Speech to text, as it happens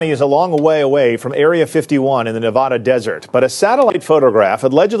Is a long way away from Area 51 in the Nevada desert, but a satellite photograph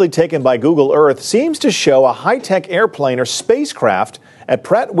allegedly taken by Google Earth seems to show a high-tech airplane or spacecraft at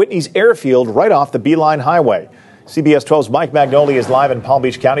Pratt & Whitney's airfield right off the Beeline Highway. CBS 12's Mike Magnoli is live in Palm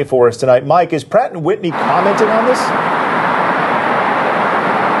Beach County for us tonight. Mike, is Pratt & Whitney commenting on this?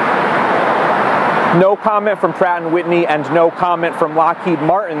 No comment from Pratt & Whitney and no comment from Lockheed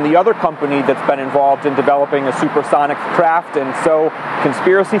Martin, the other company that's been involved in developing a supersonic craft, and so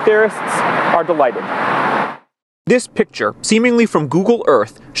conspiracy theorists are delighted. This picture, seemingly from Google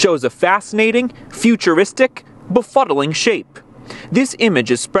Earth, shows a fascinating, futuristic, befuddling shape. This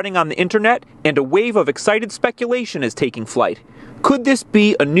image is spreading on the internet, and a wave of excited speculation is taking flight. Could this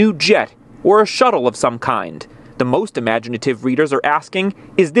be a new jet or a shuttle of some kind? The most imaginative readers are asking,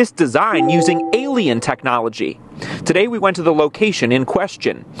 is this design using alien technology? Today we went to the location in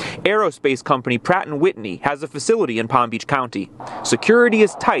question. Aerospace company Pratt & Whitney has a facility in Palm Beach County. Security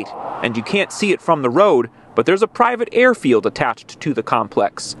is tight, and you can't see it from the road, but there's a private airfield attached to the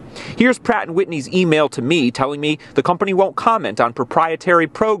complex. Here's Pratt & Whitney's email to me telling me the company won't comment on proprietary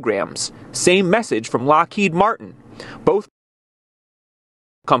programs. Same message from Lockheed Martin. Both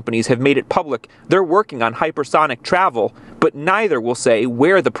companies have made it public they're working on hypersonic travel, but neither will say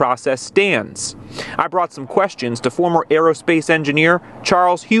where the process stands. I brought some questions to former aerospace engineer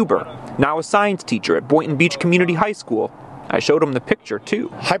Charles Huber, now a science teacher at Boynton Beach Community High School. I showed him the picture too.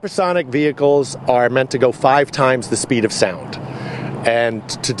 Hypersonic vehicles are meant to go 5 times the speed of sound. And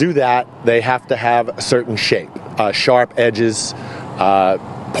to do that, they have to have a certain shape, sharp edges,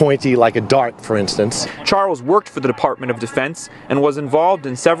 pointy like a dart, for instance. Charles worked for the Department of Defense and was involved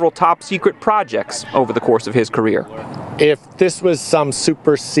in several top-secret projects over the course of his career. If this was some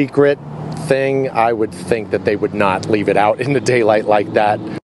super secret thing, I would think that they would not leave it out in the daylight like that.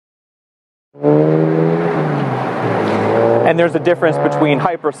 And there's a difference between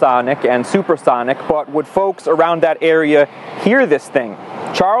hypersonic and supersonic, but would folks around that area hear this thing?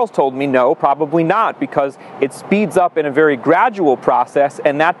 Charles told me no, probably not, because it speeds up in a very gradual process,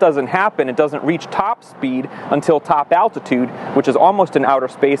 and that doesn't happen. It doesn't reach top speed until top altitude, which is almost in outer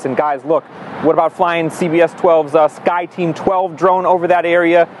space. And guys, look, what about flying CBS 12's Sky Team 12 drone over that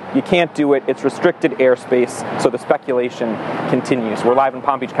area? You can't do it. It's restricted airspace, so the speculation continues. We're live in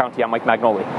Palm Beach County. I'm Mike Magnoli.